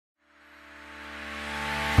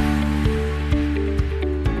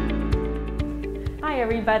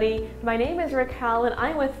everybody, my name is Raquel and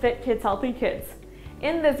I'm with Fit Kids Healthy Kids.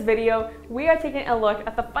 In this video, we are taking a look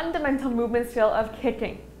at the fundamental movement skill of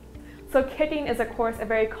kicking. So kicking is of course a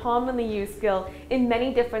very commonly used skill in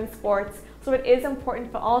many different sports, so it is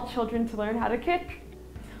important for all children to learn how to kick.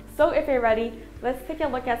 So if you're ready, let's take a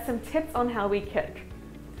look at some tips on how we kick.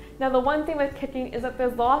 Now the one thing with kicking is that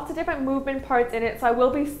there's lots of different movement parts in it, so I will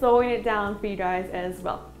be slowing it down for you guys as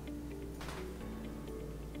well.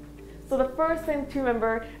 So the first thing to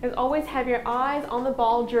remember is always have your eyes on the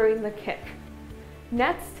ball during the kick.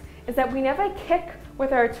 Next is that we never kick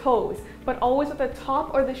with our toes, but always with the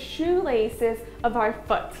top or the shoelaces of our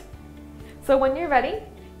foot. So when you're ready,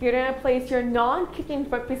 you're going to place your non-kicking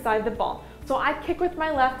foot beside the ball. So I kick with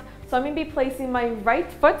my left, so I'm going to be placing my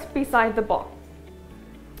right foot beside the ball.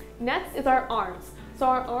 Next is our arms. So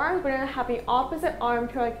our arms, we're going to have the opposite arm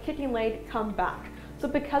to our kicking leg come back. So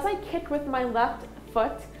because I kick with my left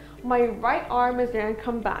foot, my right arm is going to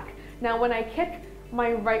come back. Now when I kick,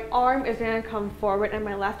 my right arm is going to come forward and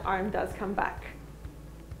my left arm does come back.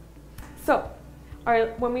 So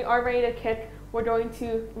when we are ready to kick, we're going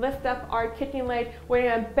to lift up our kicking leg. We're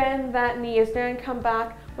going to bend that knee, it's going to come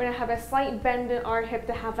back. We're going to have a slight bend in our hip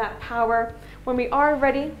to have that power. When we are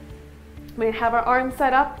ready, we're going to have our arms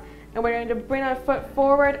set up and we're going to bring our foot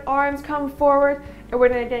forward, arms come forward, and we're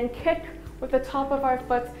going to again kick with the top of our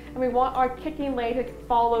foot, and we want our kicking leg to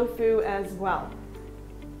follow through as well.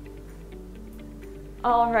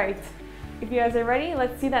 All right, if you guys are ready,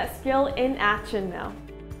 let's see that skill in action now.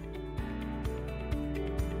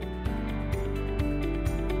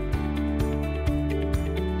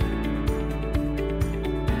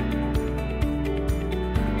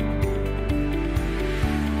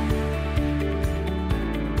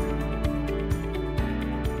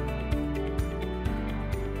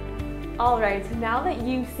 Alright, so now that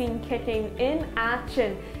you've seen kicking in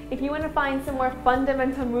action, if you want to find some more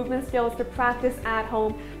fundamental movement skills to practice at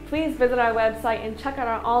home, please visit our website and check out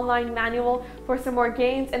our online manual for some more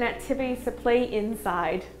games and activities to play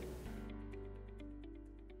inside.